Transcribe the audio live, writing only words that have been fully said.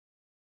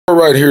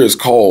Right here is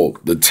called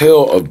The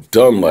Tale of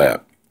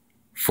Dunlap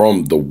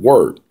from the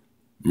work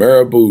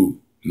Maribu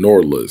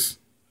Nortilus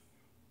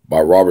by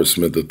Robert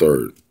Smith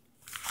III.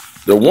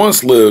 There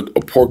once lived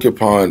a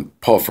porcupine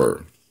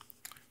puffer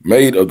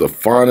made of the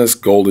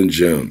finest golden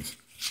gems.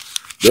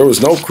 There was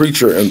no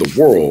creature in the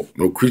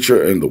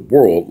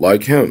world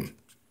like him.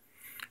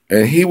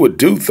 And he would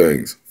do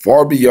things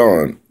far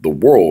beyond the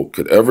world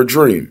could ever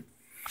dream.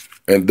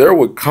 And there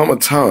would come a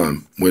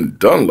time when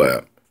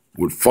Dunlap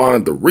would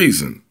find the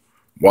reason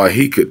why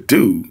he could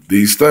do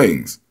these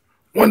things.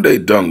 One day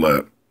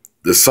Dunlap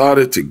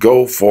decided to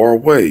go far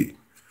away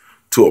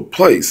to a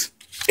place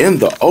in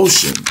the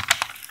ocean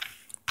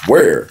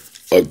where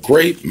a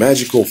great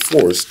magical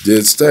force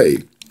did stay.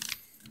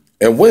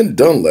 And when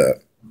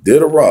Dunlap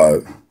did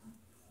arrive,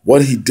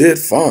 what he did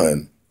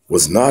find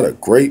was not a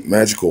great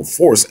magical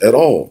force at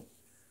all.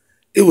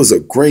 It was a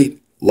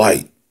great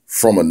light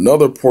from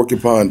another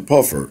porcupine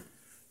puffer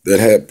that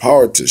had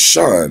power to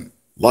shine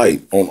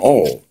light on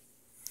all.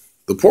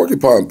 The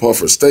porcupine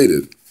puffer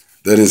stated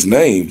that his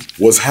name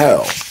was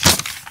Hal,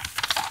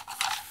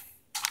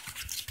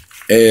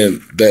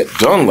 and that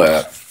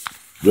Dunlap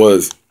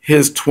was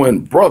his twin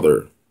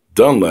brother.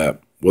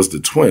 Dunlap was the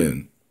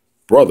twin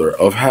brother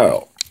of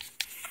Hal.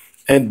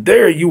 And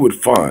there you would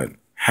find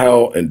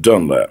Hal and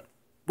Dunlap,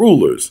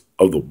 rulers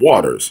of the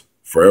waters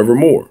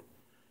forevermore.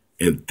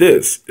 And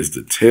this is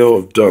the tale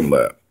of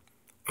Dunlap,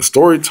 a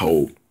story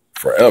told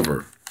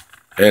forever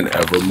and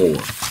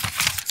evermore.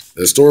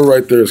 The story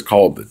right there is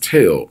called The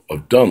Tale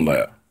of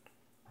Dunlap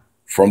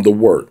from the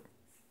work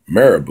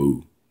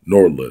Maribu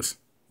Nortilus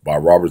by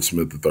Robert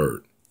Smith III.